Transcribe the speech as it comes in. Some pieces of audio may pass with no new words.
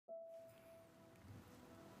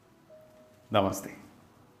Namaste.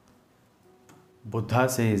 Buddha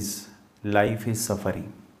says life is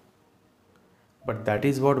suffering. But that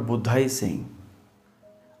is what Buddha is saying.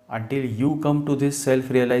 Until you come to this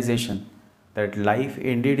self-realization that life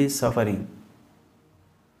indeed is suffering,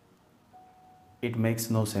 it makes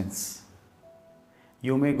no sense.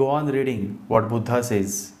 You may go on reading what Buddha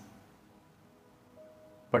says,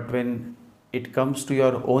 but when it comes to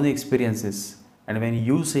your own experiences and when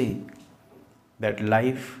you say that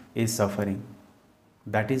life is suffering,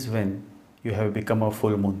 that is when you have become a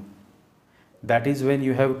full moon. That is when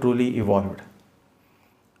you have truly evolved.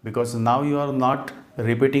 Because now you are not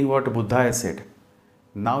repeating what Buddha has said.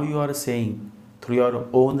 Now you are saying through your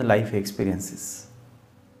own life experiences.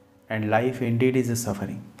 And life indeed is a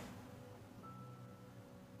suffering.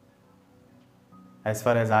 As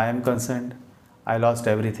far as I am concerned, I lost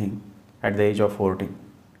everything at the age of 14.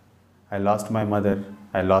 I lost my mother,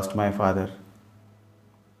 I lost my father,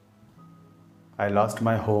 I lost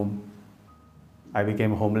my home, I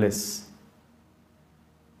became homeless,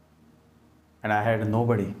 and I had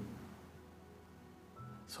nobody.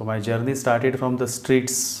 So my journey started from the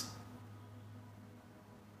streets,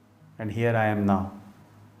 and here I am now.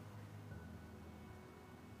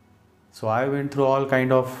 So I went through all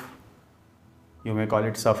kind of, you may call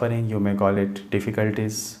it suffering, you may call it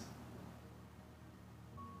difficulties.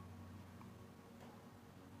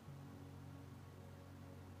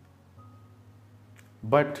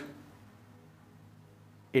 But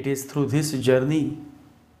it is through this journey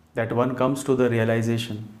that one comes to the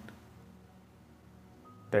realization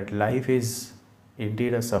that life is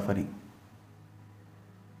indeed a suffering.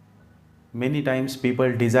 Many times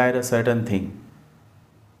people desire a certain thing,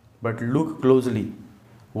 but look closely.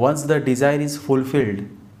 Once the desire is fulfilled,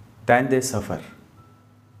 then they suffer.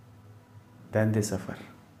 Then they suffer.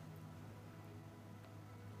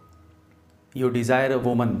 You desire a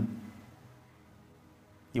woman,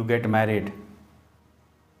 you get married,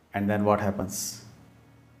 and then what happens?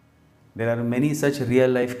 There are many such real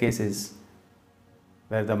life cases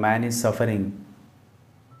where the man is suffering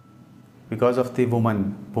because of the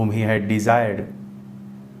woman whom he had desired,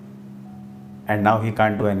 and now he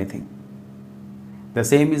can't do anything. The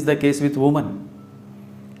same is the case with woman.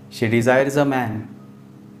 She desires a man,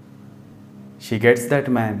 she gets that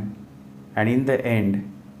man, and in the end,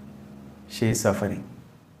 she is suffering.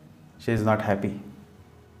 She is not happy.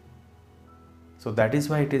 So that is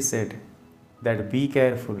why it is said that be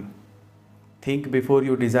careful. Think before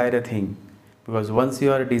you desire a thing, because once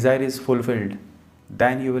your desire is fulfilled,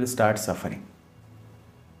 then you will start suffering.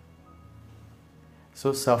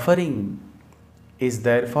 So suffering is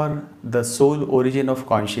therefore the sole origin of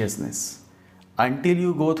consciousness. Until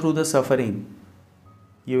you go through the suffering,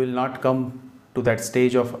 you will not come to that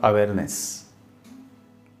stage of awareness.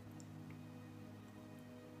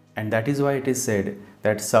 And that is why it is said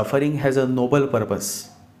that suffering has a noble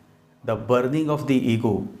purpose, the burning of the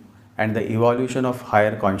ego and the evolution of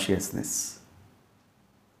higher consciousness.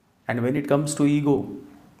 And when it comes to ego,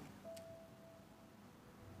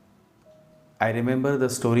 I remember the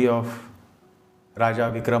story of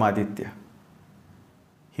Raja Vikramaditya.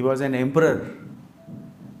 He was an emperor,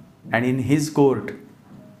 and in his court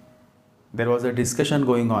there was a discussion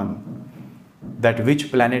going on that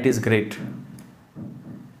which planet is great.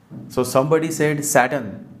 So somebody said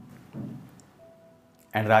Saturn,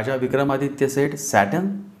 and Raja Vikramaditya said,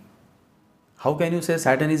 Saturn? How can you say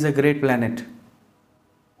Saturn is a great planet?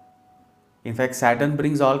 In fact, Saturn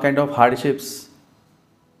brings all kind of hardships.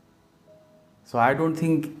 So I don't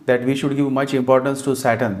think that we should give much importance to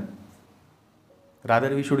Saturn.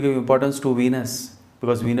 Rather, we should give importance to Venus,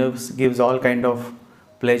 because Venus gives all kind of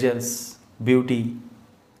pleasures, beauty.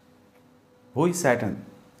 Who is Saturn?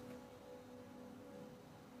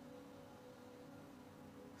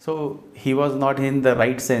 So he was not in the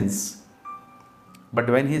right sense. But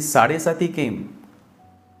when his Sadesati came,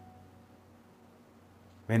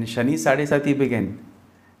 when Shani Sadesati began,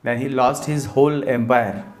 then he lost his whole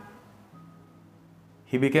empire.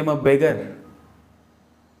 He became a beggar.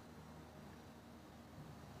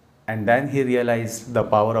 And then he realized the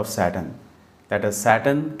power of Saturn, that a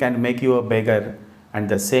Saturn can make you a beggar, and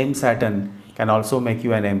the same Saturn can also make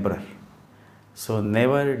you an emperor. So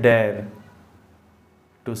never dare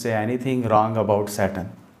to say anything wrong about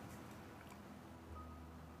Saturn.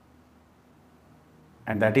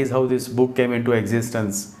 And that is how this book came into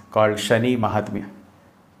existence, called Shani Mahatmya,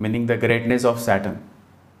 meaning the greatness of Saturn.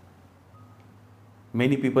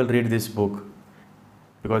 Many people read this book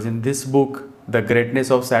because in this book the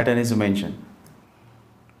greatness of Saturn is mentioned.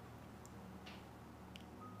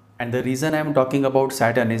 And the reason I am talking about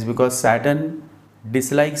Saturn is because Saturn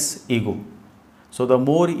dislikes ego. So the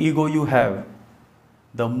more ego you have,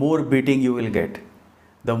 the more beating you will get,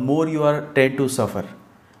 the more you are tend to suffer.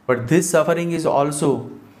 But this suffering is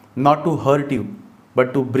also not to hurt you,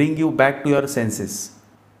 but to bring you back to your senses,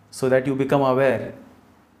 so that you become aware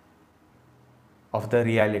of the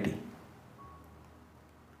reality.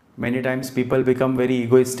 Many times people become very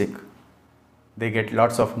egoistic. They get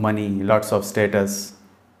lots of money, lots of status,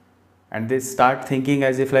 and they start thinking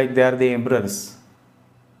as if like they are the emperors.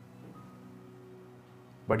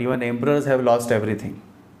 But even emperors have lost everything.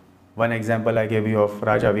 One example I gave you of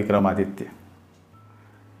Raja Vikramaditya.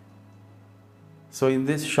 So in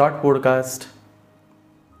this short podcast,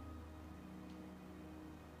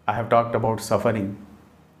 I have talked about suffering.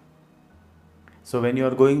 So when you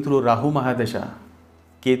are going through Rahu Mahadasha,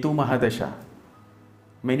 Ketu Mahadasha,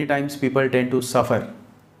 many times people tend to suffer.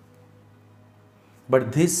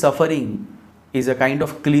 But this suffering is a kind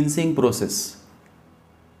of cleansing process,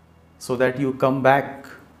 so that you come back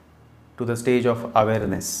to the stage of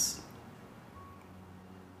awareness.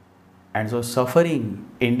 And so suffering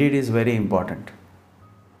indeed is very important.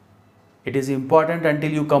 It is important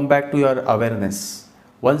until you come back to your awareness.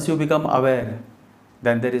 Once you become aware,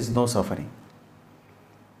 then there is no suffering.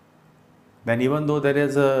 Then even though there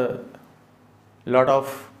is a lot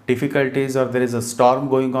of difficulties or there is a storm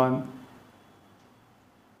going on,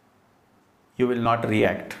 you will not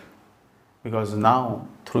react, because now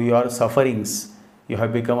through your sufferings you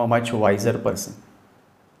have become a much wiser person.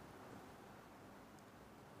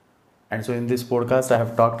 And so in this podcast I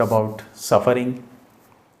have talked about suffering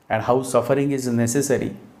and how suffering is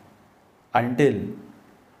necessary until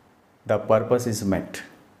the purpose is met.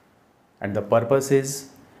 And the purpose is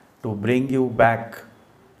to bring you back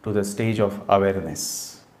to the stage of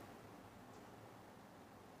awareness.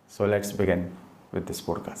 So let's begin with this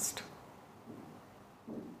podcast.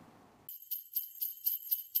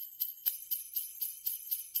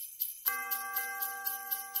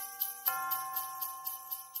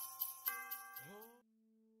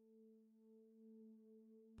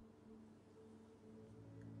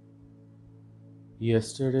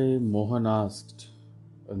 Yesterday, Mohan asked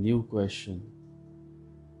a new question.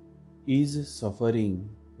 Is suffering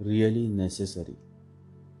really necessary?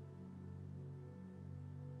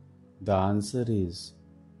 The answer is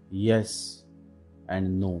yes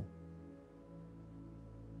and no.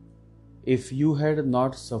 If you had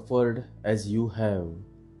not suffered as you have,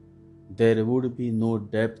 there would be no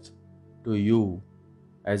depth to you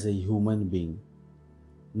as a human being,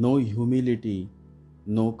 no humility,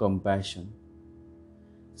 no compassion.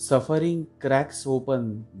 Suffering cracks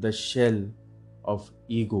open the shell of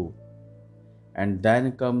ego, and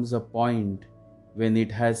then comes a point when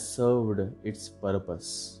it has served its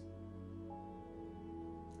purpose.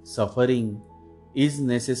 Suffering is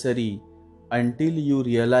necessary until you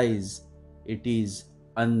realize it is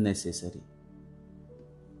unnecessary.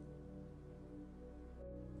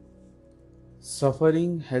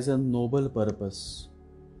 Suffering has a noble purpose,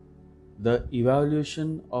 the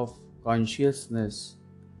evaluation of consciousness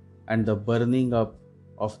and the burning up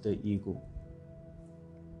of the ego.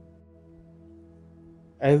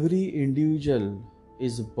 Every individual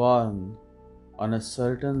is born on a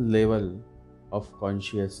certain level of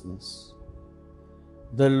consciousness.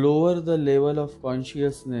 The lower the level of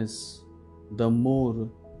consciousness, the more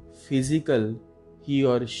physical he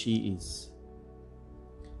or she is.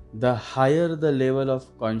 The higher the level of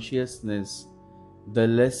consciousness, the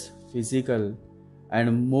less physical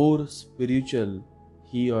and more spiritual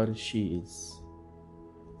he or she is.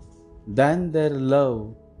 Then their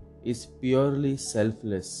love is purely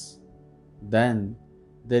selfless. Then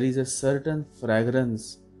there is a certain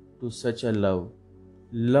fragrance to such a love,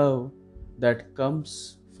 love that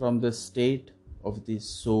comes from the state of the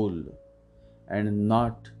soul and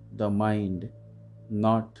not the mind,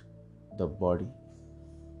 not the body.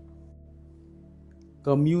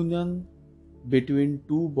 Communion between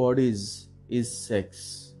two bodies is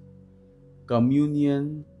sex.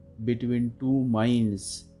 Communion between two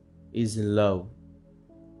minds is love.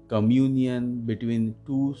 Communion between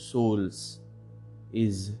two souls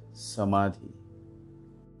is samadhi.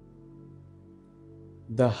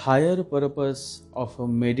 The higher purpose of a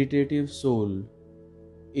meditative soul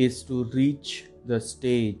is to reach the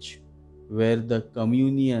stage where the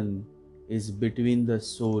communion is between the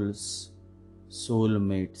souls,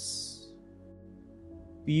 soulmates.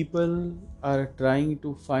 People are trying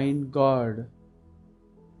to find God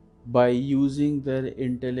by using their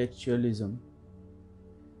intellectualism,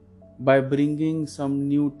 by bringing some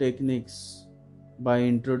new techniques, by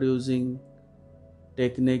introducing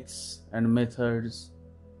techniques and methods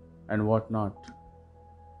and whatnot.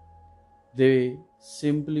 They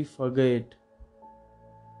simply forget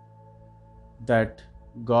that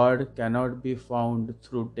God cannot be found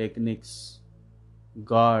through techniques.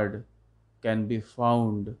 God can be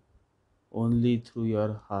found only through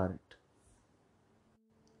your heart.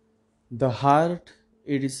 The heart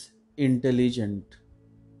is intelligent,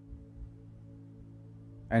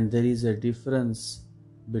 and there is a difference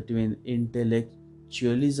between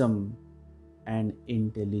intellectualism and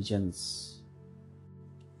intelligence.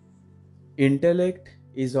 Intellect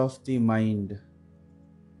is of the mind,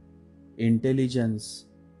 intelligence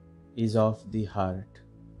is of the heart.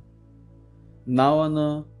 Now, on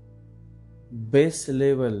a base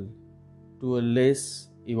level, to a less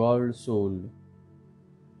evolved soul,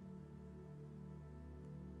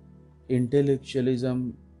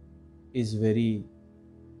 intellectualism is very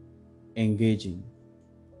engaging.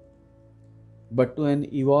 But to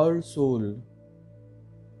an evolved soul,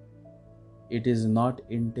 it is not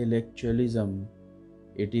intellectualism,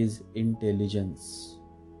 it is intelligence.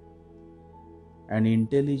 And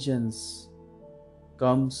intelligence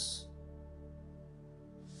comes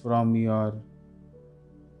from your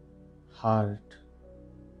heart.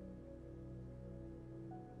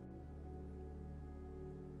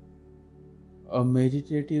 A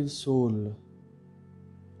meditative soul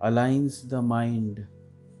aligns the mind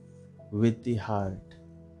with the heart,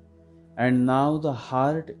 and now the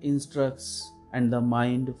heart instructs and the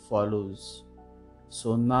mind follows.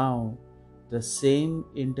 So now the same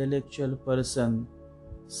intellectual person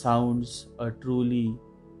sounds a truly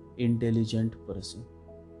intelligent person.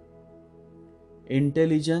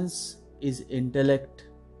 Intelligence is intellect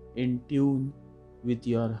in tune with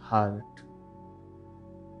your heart.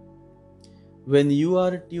 When you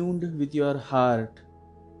are tuned with your heart,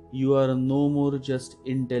 you are no more just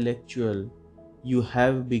intellectual, you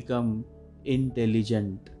have become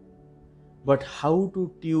intelligent. But how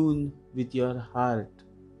to tune with your heart?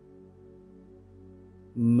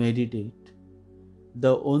 Meditate.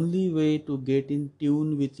 The only way to get in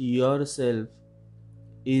tune with yourself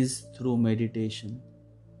is through meditation.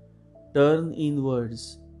 Turn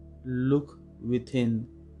inwards, look within,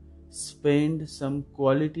 spend some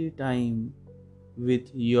quality time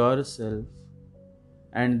with yourself,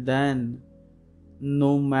 and then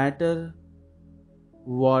no matter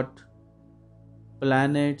what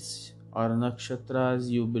planets or nakshatras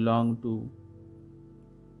you belong to,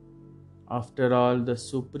 after all, the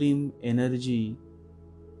supreme energy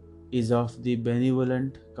is of the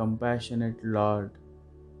benevolent, compassionate Lord,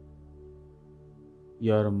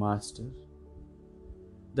 your master.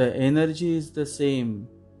 The energy is the same,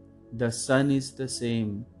 the sun is the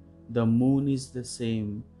same, the moon is the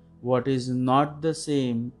same. What is not the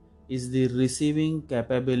same is the receiving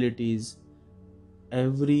capabilities.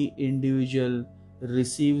 Every individual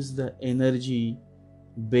receives the energy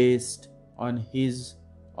based on his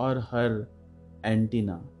or her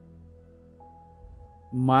antenna.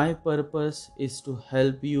 My purpose is to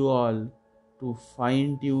help you all to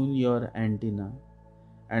fine tune your antenna,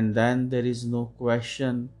 and then there is no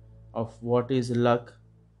question of what is luck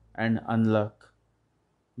and unluck.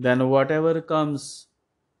 Then whatever comes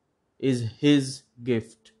is His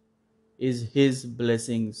gift, is His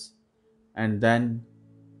blessings, and then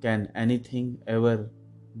can anything ever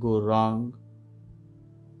go wrong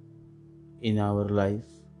in our life?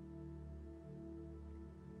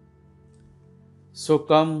 So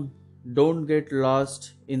come, don't get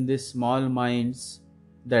lost in these small minds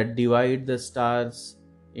that divide the stars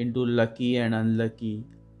into lucky and unlucky.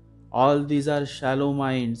 All these are shallow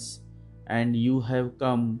minds, and you have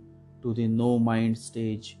come to the no mind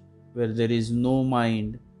stage, where there is no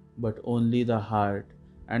mind but only the heart,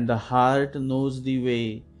 and the heart knows the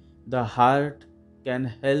way. The heart can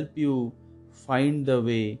help you find the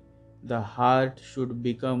way. The heart should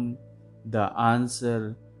become the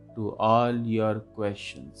answer to all your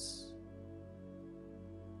questions.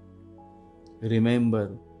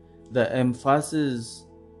 Remember, the emphasis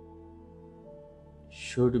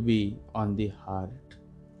should be on the heart.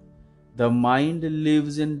 The mind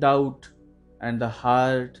lives in doubt and the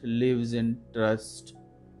heart lives in trust,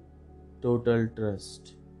 total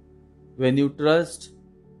trust. When you trust,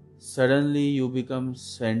 suddenly you become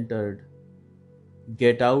centered.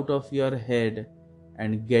 Get out of your head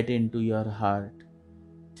and get into your heart.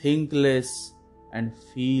 Think less and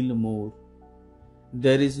feel more.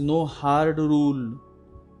 There is no hard rule,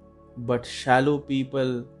 but shallow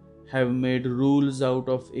people have made rules out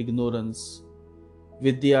of ignorance.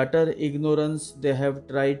 With the utter ignorance, they have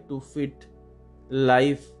tried to fit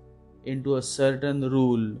life into a certain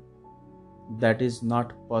rule. That is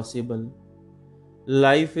not possible.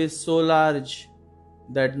 Life is so large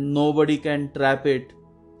that nobody can trap it,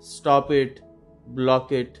 stop it,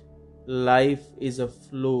 block it. Life is a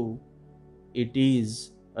flow. it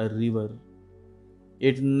is a river.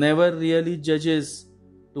 It never really judges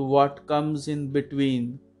to what comes in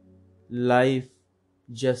between. Life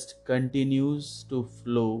just continues to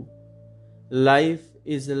flow. Life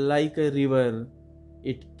is like a river.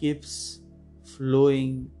 It keeps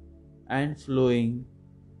flowing and flowing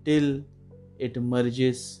till it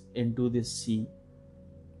merges into the sea.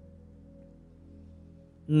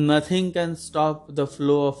 Nothing can stop the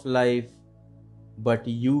flow of life, but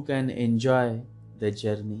you can enjoy the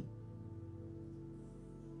journey.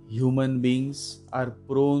 Human beings are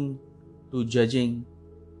prone to judging,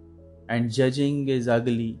 and judging is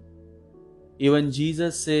ugly. Even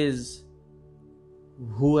Jesus says,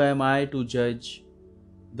 "Who am I to judge?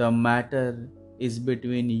 The matter is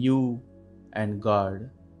between you and God."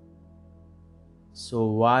 So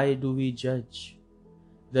why do we judge?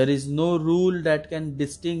 There is no rule that can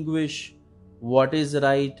distinguish what is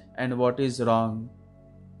right and what is wrong.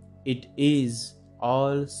 It is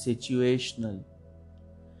all situational.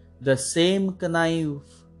 The same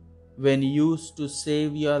knife, when used to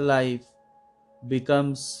save your life,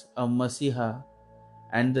 becomes a masiha,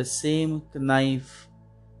 and the same knife,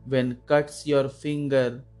 when cuts your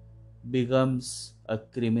finger, becomes a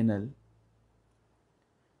criminal.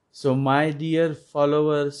 So, my dear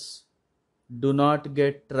followers, do not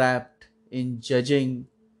get trapped in judging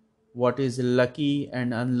what is lucky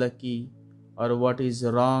and unlucky, or what is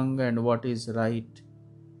wrong and what is right.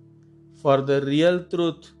 For the real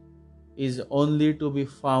truth is only to be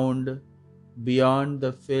found beyond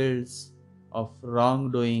the fields of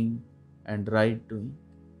wrongdoing and right doing.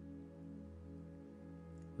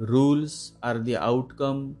 Rules are the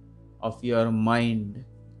outcome of your mind,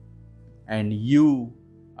 and you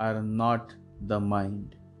are not the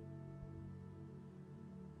mind.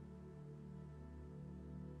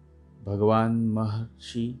 Bhagavan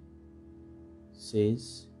Maharshi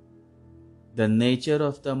says, the nature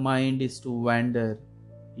of the mind is to wander.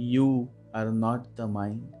 You are not the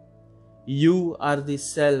mind. You are the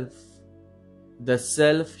self. The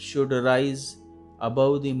self should rise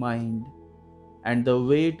above the mind, and the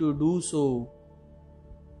way to do so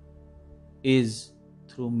is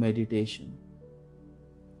through meditation.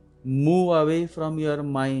 Move away from your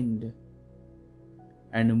mind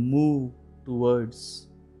and move towards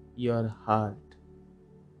your heart.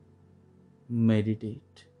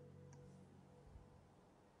 Meditate.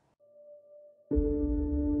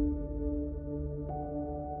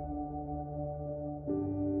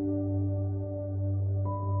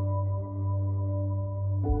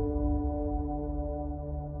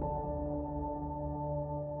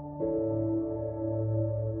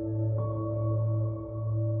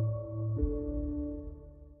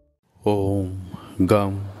 Om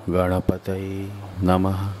Gam Ganapataye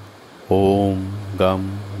Namaha. Om Gam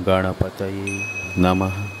Ganapataye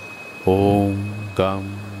Namaha. Om Gam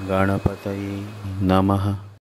Ganapataye Namaha.